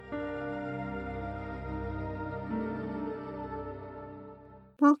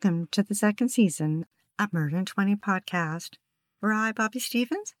Welcome to the second season of Murder in 20 podcast, where I, Bobby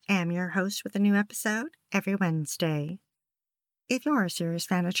Stevens, am your host with a new episode every Wednesday. If you're a serious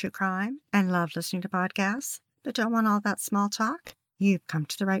fan of true crime and love listening to podcasts, but don't want all that small talk, you've come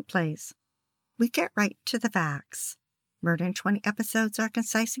to the right place. We get right to the facts. Murder in 20 episodes are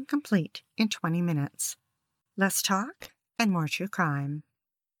concise and complete in 20 minutes. Less talk and more true crime.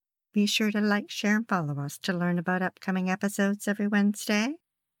 Be sure to like, share, and follow us to learn about upcoming episodes every Wednesday.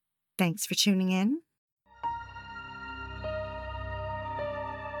 Thanks for tuning in.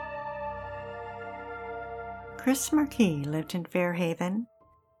 Chris Marquis lived in Fairhaven,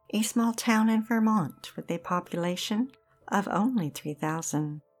 a small town in Vermont with a population of only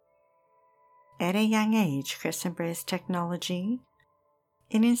 3,000. At a young age, Chris embraced technology.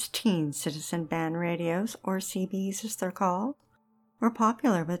 In his teens, citizen band radios, or CBs as they're called, were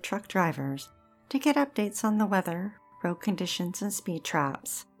popular with truck drivers to get updates on the weather, road conditions, and speed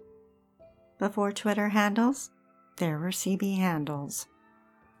traps. Before Twitter handles, there were CB handles.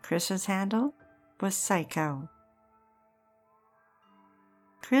 Chris's handle was Psycho.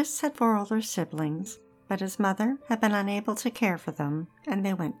 Chris had 4 older siblings, but his mother had been unable to care for them, and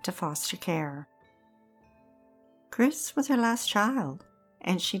they went to foster care. Chris was her last child,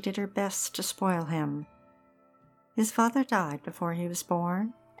 and she did her best to spoil him. His father died before he was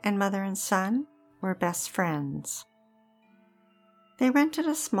born, and mother and son were best friends. They rented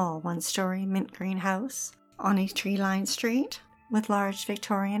a small 1-story mint green house on a tree-lined street with large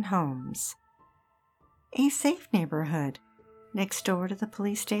Victorian homes. A safe neighborhood next door to the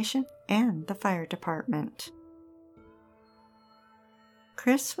police station and the fire department.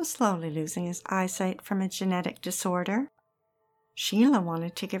 Chris was slowly losing his eyesight from a genetic disorder. Sheila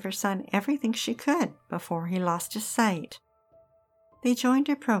wanted to give her son everything she could before he lost his sight. They joined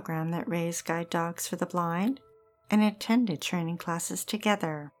a program that raised guide dogs for the blind and attended training classes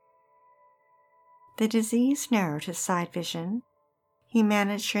together. The disease narrowed his side vision. He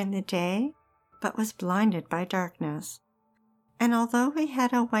managed during the day, but was blinded by darkness. And although he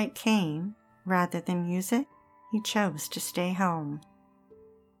had a white cane, rather than use it, he chose to stay home.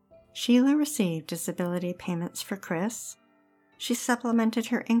 Sheila received disability payments for Chris. She supplemented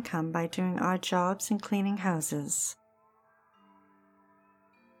her income by doing odd jobs and cleaning houses.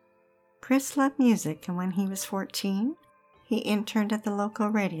 Chris loved music, and when he was 14, he interned at the local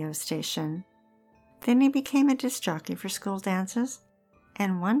radio station. Then he became a disc jockey for school dances,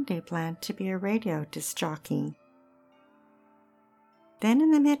 and one day planned to be a radio disc jockey. Then in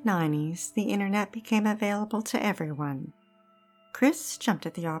the mid-90s, the internet became available to everyone. Chris jumped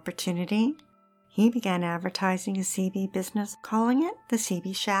at the opportunity. He began advertising his CB business, calling it the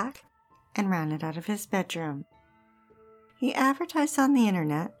CB Shack, and ran it out of his bedroom. He advertised on the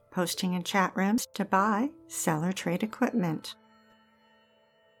internet, posting in chat rooms to buy, sell, or trade equipment.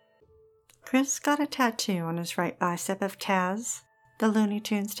 Chris got a tattoo on his right bicep of Taz, the Looney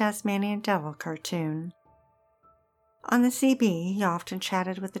Tunes Tasmanian Devil cartoon. On the CB, he often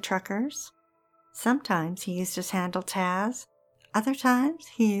chatted with the truckers. Sometimes he used his handle Taz, other times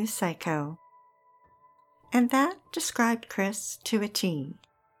he used Psycho. And that described Chris to a T.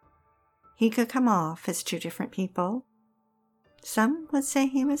 He could come off as 2 different people. Some would say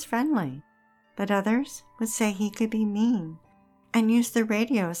he was friendly, but others would say he could be mean and use the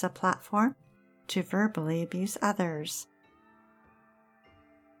radio as a platform to verbally abuse others.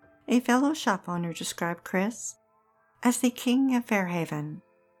 A fellow shop owner described Chris as the king of Fairhaven.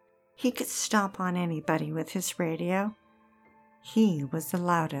 He could stomp on anybody with his radio. He was the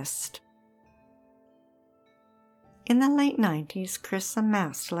loudest. In the late 90s, Chris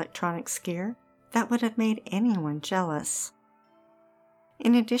amassed electronics gear that would have made anyone jealous.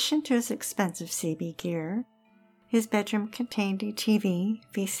 In addition to his expensive CB gear, his bedroom contained a TV,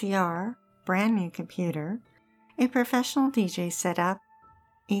 VCR, brand new computer, a professional DJ setup,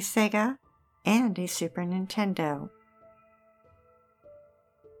 a Sega, and a Super Nintendo.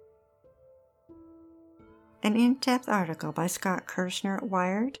 An in-depth article by Scott Kirshner at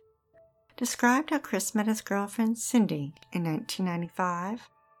Wired described how Chris met his girlfriend Cindy in 1995.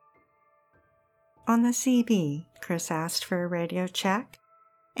 On the CB, Chris asked for a radio check,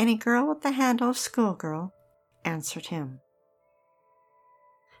 and a girl with the handle of Schoolgirl answered him.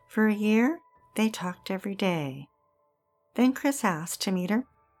 For a year, they talked every day. Then Chris asked to meet her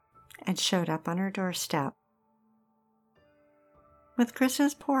and showed up on her doorstep. With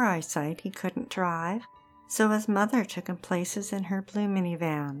Chris's poor eyesight, he couldn't drive, so his mother took him places in her blue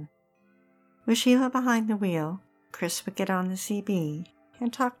minivan. With Sheila behind the wheel, Chris would get on the CB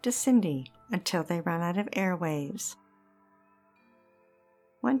and talk to Cindy until they ran out of airwaves.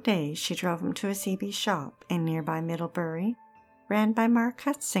 One day she drove him to a CB shop in nearby Middlebury, ran by Mark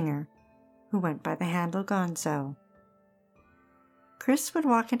Hutzinger, who went by the handle Gonzo. Chris would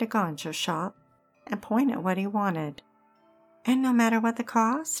walk into Gonzo's shop and point at what he wanted, and no matter what the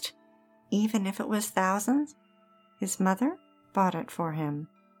cost, even if it was thousands, his mother bought it for him.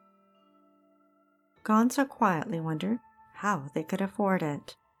 Gonzo quietly wondered how they could afford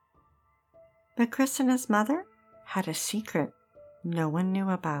it. But Chris and his mother had a secret no one knew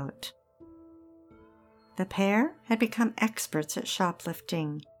about. The pair had become experts at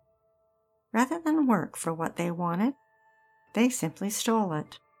shoplifting. Rather than work for what they wanted, they simply stole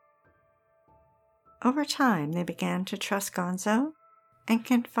it. Over time, they began to trust Gonzo and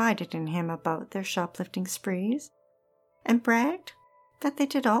confided in him about their shoplifting sprees and bragged that they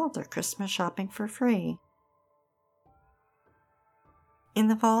did all their Christmas shopping for free. In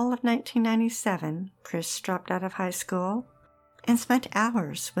the fall of 1997, Chris dropped out of high school and spent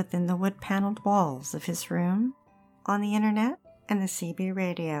hours within the wood-paneled walls of his room, on the internet and the CB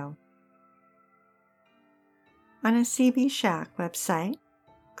radio. On a CB Shack website,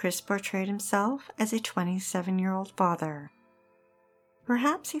 Chris portrayed himself as a 27-year-old father.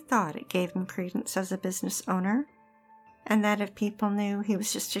 Perhaps he thought it gave him credence as a business owner, and that if people knew he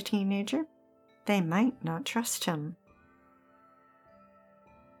was just a teenager, they might not trust him.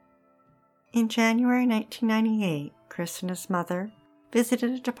 In January 1998, Chris and his mother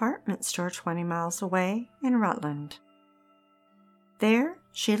visited a department store 20 miles away in Rutland. There,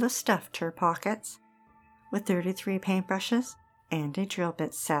 Sheila stuffed her pockets with 33 paintbrushes and a drill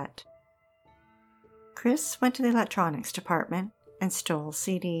bit set. Chris went to the electronics department and stole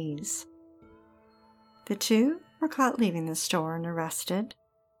CDs. The two were caught leaving the store and arrested.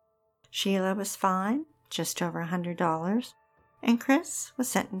 Sheila was fined just over $100, and Chris was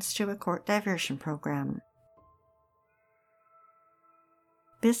sentenced to a court diversion program.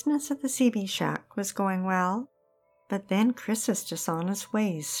 Business at the CB Shack was going well, but then Chris's dishonest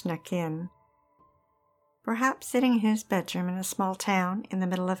ways snuck in. Perhaps sitting in his bedroom in a small town in the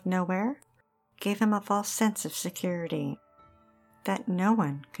middle of nowhere gave him a false sense of security, that no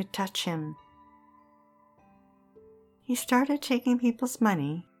one could touch him. He started taking people's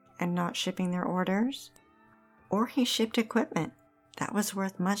money and not shipping their orders, or he shipped equipment that was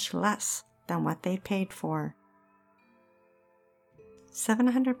worth much less than what they paid for.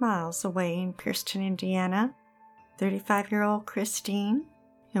 700 miles away in Pierceton, Indiana, 35-year-old Christine,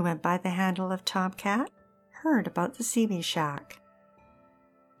 who went by the handle of Tomcat, heard about the CB Shack.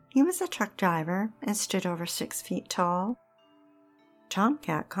 He was a truck driver and stood over 6 feet tall.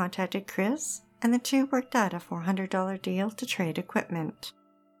 Tomcat contacted Chris, and the two worked out a $400 deal to trade equipment.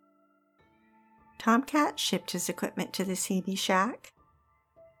 Tomcat shipped his equipment to the CB Shack,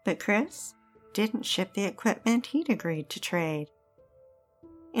 but Chris didn't ship the equipment he'd agreed to trade.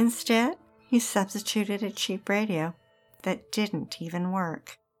 Instead, he substituted a cheap radio that didn't even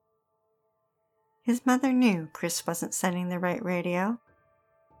work. His mother knew Chris wasn't sending the right radio,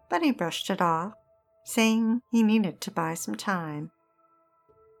 but he brushed it off, saying he needed to buy some time.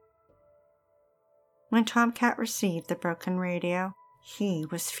 When Tomcat received the broken radio, he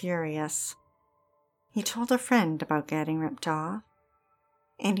was furious. He told a friend about getting ripped off,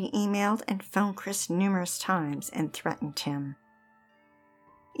 and he emailed and phoned Chris numerous times and threatened him.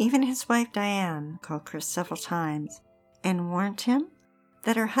 Even his wife Diane called Chris several times and warned him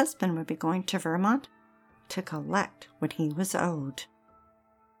that her husband would be going to Vermont to collect what he was owed.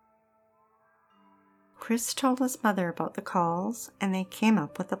 Chris told his mother about the calls, and they came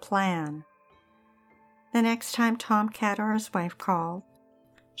up with a plan. The next time Tomcat or his wife called,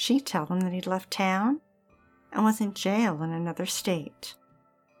 she'd tell them that he'd left town and was in jail in another state.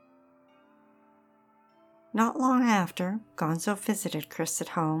 Not long after, Gonzo visited Chris at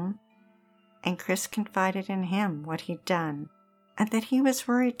home, and Chris confided in him what he'd done, and that he was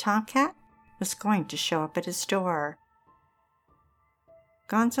worried Tomcat was going to show up at his door.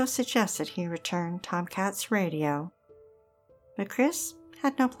 Gonzo suggested he return Tomcat's radio, but Chris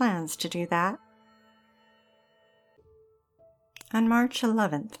had no plans to do that. On March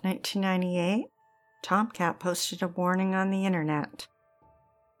 11, 1998, Tomcat posted a warning on the internet.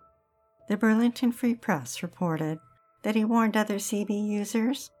 The Burlington Free Press reported that he warned other CB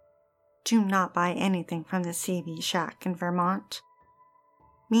users, "Do not buy anything from the CB Shack in Vermont.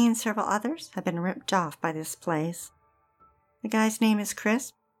 Me and several others have been ripped off by this place. The guy's name is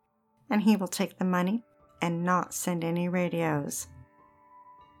Chris, and he will take the money and not send any radios.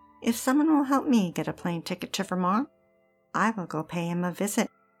 If someone will help me get a plane ticket to Vermont, I will go pay him a visit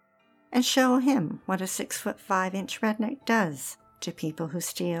and show him what a 6'5" redneck does to people who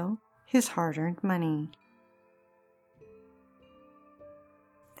steal his hard-earned money."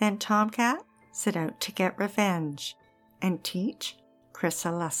 Then Tomcat set out to get revenge and teach Chris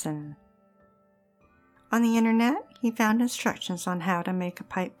a lesson. On the internet, he found instructions on how to make a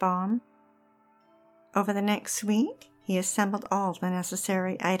pipe bomb. Over the next week, he assembled all the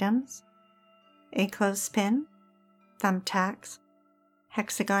necessary items: a clothespin, thumbtacks,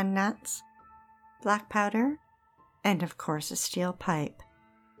 hexagon nuts, black powder, and of course a steel pipe.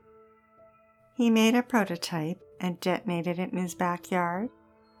 He made a prototype and detonated it in his backyard,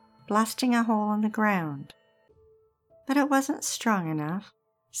 blasting a hole in the ground. But it wasn't strong enough,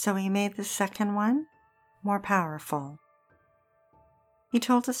 so he made the second one more powerful. He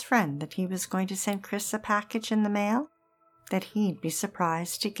told his friend that he was going to send Chris a package in the mail that he'd be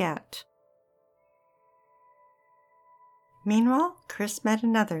surprised to get. Meanwhile, Chris met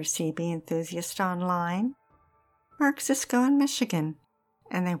another CB enthusiast online, Mark Cisco in Michigan,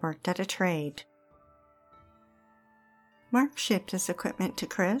 and they worked at a trade. Mark shipped his equipment to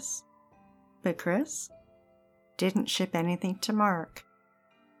Chris, but Chris didn't ship anything to Mark.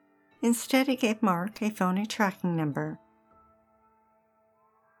 Instead, he gave Mark a phony tracking number.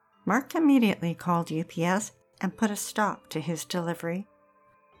 Mark immediately called UPS and put a stop to his delivery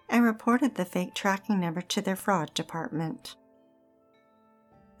and reported the fake tracking number to their fraud department.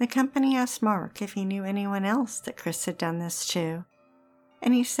 The company asked Mark if he knew anyone else that Chris had done this to,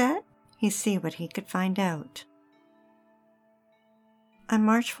 and he said he'd see what he could find out. On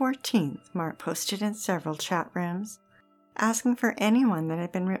March 14th, Mark posted in several chat rooms asking for anyone that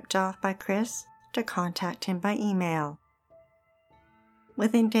had been ripped off by Chris to contact him by email.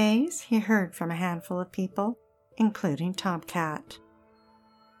 Within days, he heard from a handful of people, including Tomcat.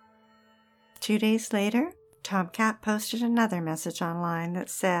 2 days later, Tomcat posted another message online that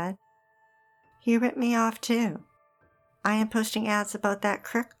said, "He ripped me off too. I am posting ads about that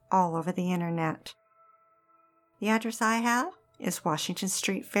crook all over the internet. The address I have is Washington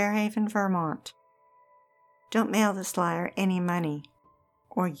Street, Fairhaven, Vermont. Don't mail this liar any money,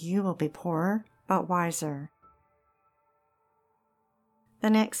 or you will be poorer but wiser." The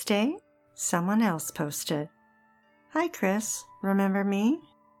next day, someone else posted, "Hi Chris, remember me?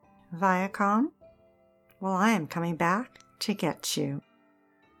 Viacom? Well, I am coming back to get you."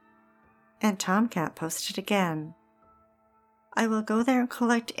 And Tomcat posted again, "I will go there and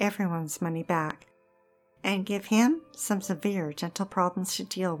collect everyone's money back and give him some severe dental problems to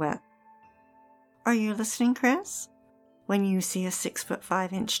deal with. Are you listening, Chris? When you see a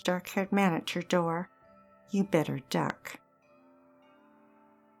 6'5" dark-haired man at your door, you better duck."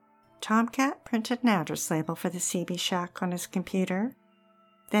 Tomcat printed an address label for the CB Shack on his computer,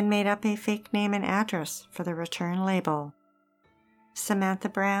 then made up a fake name and address for the return label: Samantha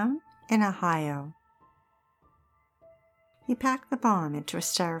Brown in Ohio. He packed the bomb into a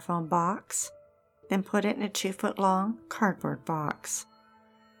styrofoam box, then put it in a 2-foot-long cardboard box.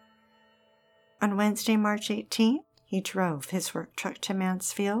 On Wednesday, March 18th, he drove his work truck to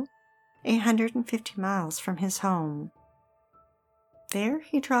Mansfield, 150 miles from his home. There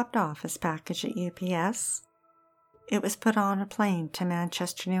he dropped off his package at UPS. It was put on a plane to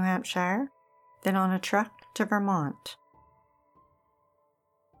Manchester, New Hampshire, then on a truck to Vermont.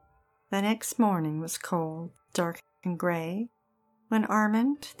 The next morning was cold, dark, and gray when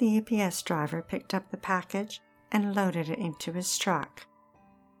Armand, the UPS driver, picked up the package and loaded it into his truck.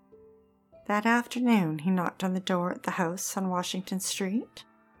 That afternoon, he knocked on the door at the house on Washington Street.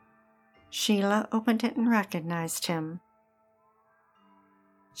 Sheila opened it and recognized him.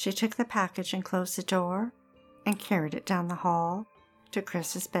 She took the package and closed the door and carried it down the hall to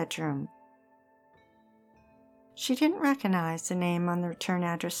Chris's bedroom. She didn't recognize the name on the return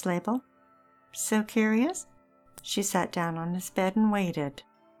address label. So curious, she sat down on his bed and waited.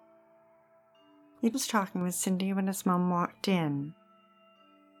 He was talking with Cindy when his mom walked in.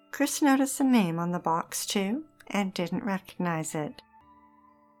 Chris noticed the name on the box too and didn't recognize it.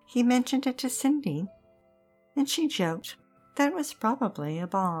 He mentioned it to Cindy, and she joked that it was probably a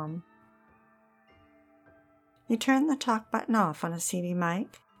bomb. He turned the talk button off on a CD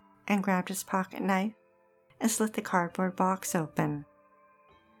mic and grabbed his pocket knife and slit the cardboard box open.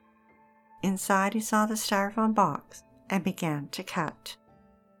 Inside, he saw the styrofoam box and began to cut.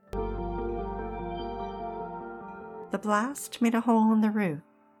 The blast made a hole in the roof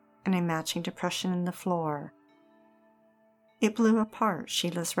and a matching depression in the floor. It blew apart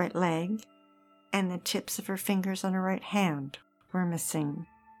Sheila's right leg, and the tips of her fingers on her right hand were missing.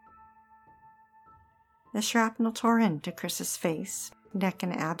 The shrapnel tore into Chris's face, neck,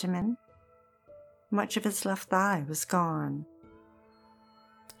 and abdomen. Much of his left thigh was gone.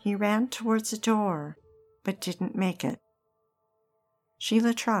 He ran towards the door, but didn't make it.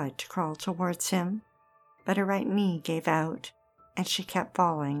 Sheila tried to crawl towards him, but her right knee gave out, and she kept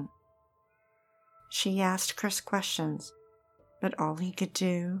falling. She asked Chris questions, but all he could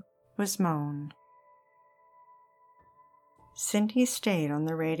do was moan. Cindy stayed on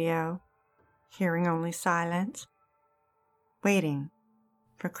the radio, hearing only silence, waiting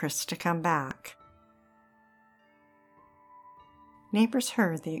for Chris to come back. Neighbors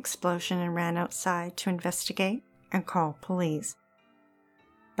heard the explosion and ran outside to investigate and call police.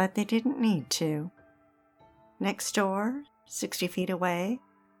 But they didn't need to. Next door, 60 feet away,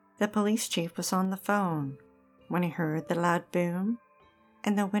 the police chief was on the phone when he heard the loud boom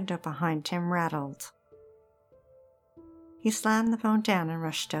and the window behind him rattled. He slammed the phone down and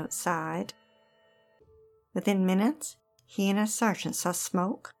rushed outside. Within minutes, he and a sergeant saw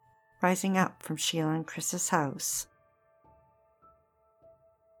smoke rising up from Sheila and Chris's house.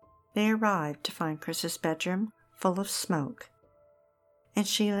 They arrived to find Chris's bedroom full of smoke, and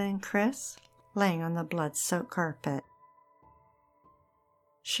Sheila and Chris laying on the blood-soaked carpet.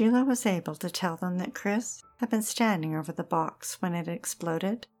 Sheila was able to tell them that Chris had been standing over the box when it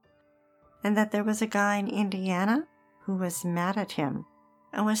exploded, and that there was a guy in Indiana who was mad at him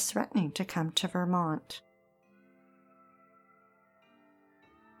and was threatening to come to Vermont.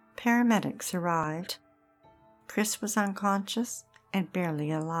 Paramedics arrived. Chris was unconscious and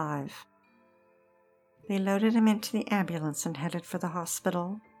barely alive. They loaded him into the ambulance and headed for the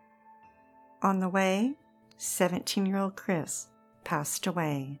hospital. On the way, 17-year-old Chris passed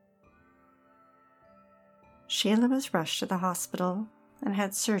away. Sheila was rushed to the hospital and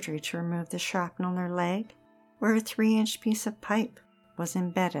had surgery to remove the shrapnel in her leg, where a 3-inch piece of pipe was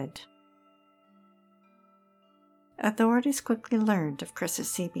embedded. Authorities quickly learned of Chris's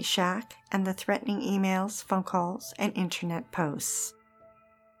CB shack and the threatening emails, phone calls, and internet posts.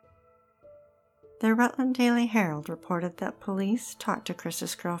 The Rutland Daily Herald reported that police talked to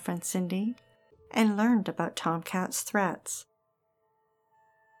Chris's girlfriend Cindy and learned about Tomcat's threats.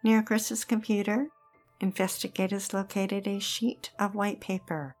 Near Chris's computer, investigators located a sheet of white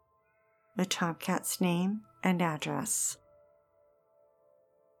paper with Tomcat's name and address.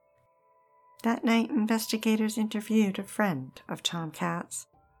 That night, investigators interviewed a friend of Tomcat's,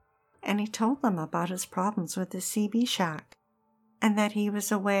 and he told them about his problems with the CB shack and that he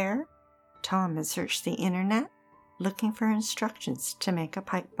was aware Tom had searched the internet looking for instructions to make a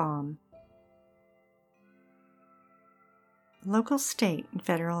pipe bomb. Local, state, and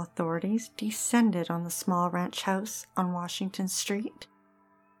federal authorities descended on the small ranch house on Washington Street.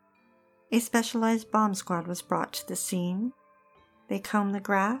 A specialized bomb squad was brought to the scene. They combed the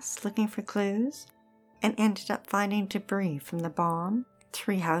grass looking for clues and ended up finding debris from the bomb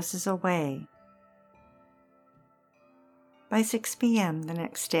 3 houses away. By 6 p.m. the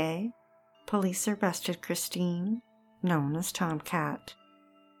next day, police arrested Christine, known as Tomcat.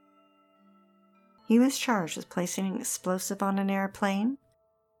 He was charged with placing an explosive on an airplane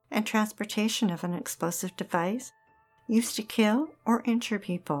and transportation of an explosive device used to kill or injure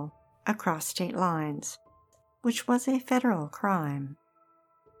people across state lines, which was a federal crime.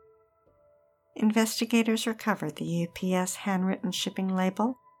 Investigators recovered the UPS handwritten shipping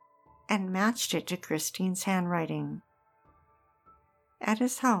label and matched it to Christine's handwriting. At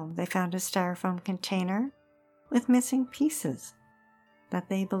his home, they found a styrofoam container with missing pieces that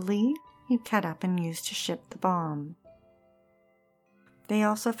they believed he'd cut up and used to ship the bomb. They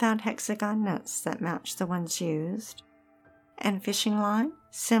also found hexagon nuts that matched the ones used, and fishing line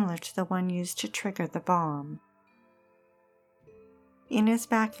similar to the one used to trigger the bomb. In his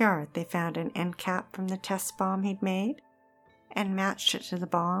backyard, they found an end cap from the test bomb he'd made and matched it to the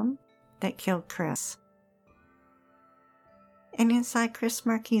bomb that killed Chris. And inside Chris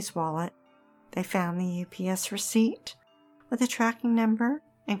Marquis' wallet, they found the UPS receipt with a tracking number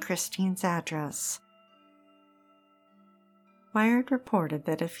and Christine's address. Wired reported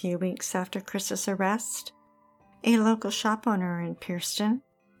that a few weeks after Chris's arrest, a local shop owner in Pierceton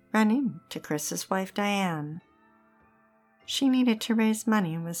ran into Chris's wife Diane. She needed to raise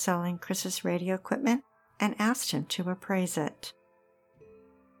money and was selling Chris's radio equipment and asked him to appraise it.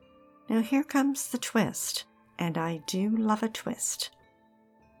 Now here comes the twist, and I do love a twist.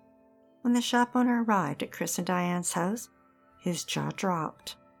 When the shop owner arrived at Chris and Diane's house, his jaw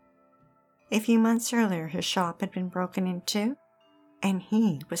dropped. A few months earlier, his shop had been broken into, and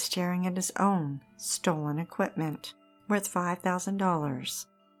he was staring at his own stolen equipment, worth $5,000.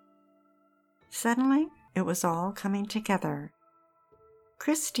 Suddenly, it was all coming together.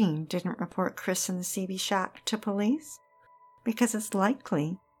 Christine didn't report Chris in the CB shack to police because it's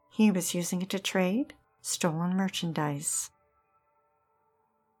likely he was using it to trade stolen merchandise.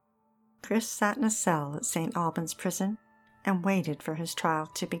 Chris sat in a cell at St. Albans Prison and waited for his trial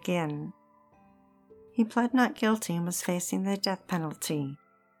to begin. He pled not guilty and was facing the death penalty.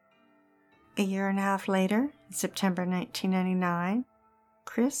 A year and a half later, in September 1999,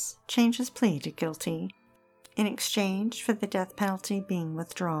 Chris changed his plea to guilty in exchange for the death penalty being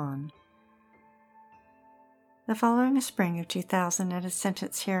withdrawn. The following spring of 2000, at his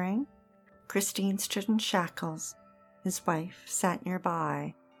sentence hearing, Christine stood in shackles. His wife sat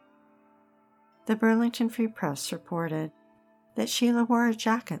nearby. The Burlington Free Press reported that Sheila wore a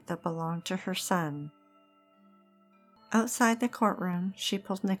jacket that belonged to her son. Outside the courtroom, she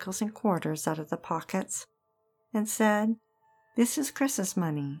pulled nickels and quarters out of the pockets and said, "This is Chris's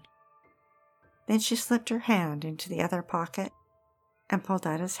money." Then she slipped her hand into the other pocket and pulled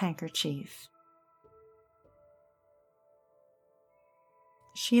out his handkerchief.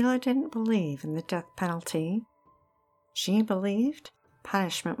 Sheila didn't believe in the death penalty. She believed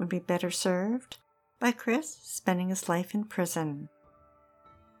punishment would be better served by Chris spending his life in prison.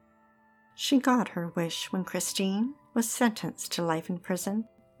 She got her wish when Christine was sentenced to life in prison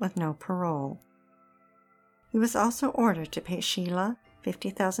with no parole. He was also ordered to pay Sheila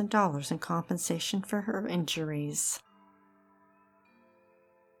 $50,000 in compensation for her injuries.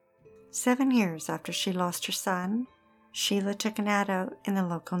 7 years after she lost her son, Sheila took an ad out in the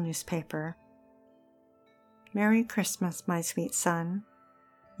local newspaper. "Merry Christmas, my sweet son.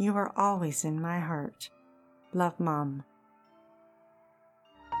 You are always in my heart. Love, Mom."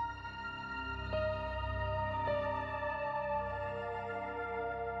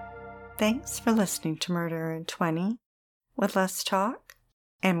 Thanks for listening to Murder in 20, with less talk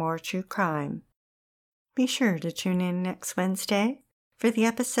and more true crime. Be sure to tune in next Wednesday for the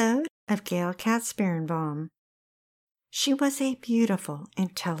episode of Gail Katz Birnbaum. She was a beautiful,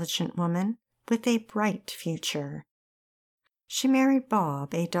 intelligent woman with a bright future. She married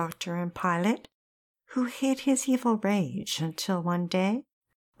Bob, a doctor and pilot, who hid his evil rage until one day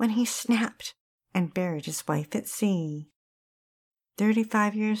when he snapped and buried his wife at sea.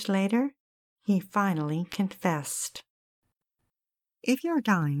 35 years later, he finally confessed. If you're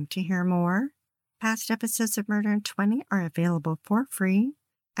dying to hear more, past episodes of Murder in 20 are available for free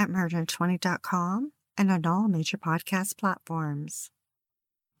at murderin20.com and on all major podcast platforms.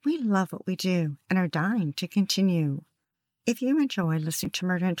 We love what we do and are dying to continue. If you enjoy listening to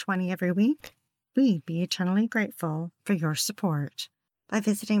Murder in 20 every week, we'd be eternally grateful for your support by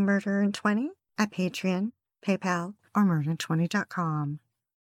visiting Murder in 20 at Patreon, PayPal, or murderin20.com.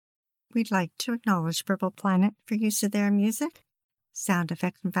 We'd like to acknowledge Purple Planet for use of their music, sound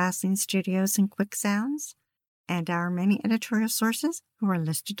effects from Vaseline Studios and Quick Sounds, and our many editorial sources who are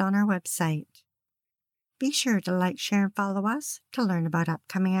listed on our website. Be sure to like, share, and follow us to learn about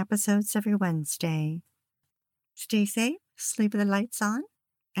upcoming episodes every Wednesday. Stay safe, sleep with the lights on,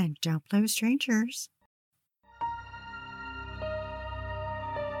 and don't play with strangers.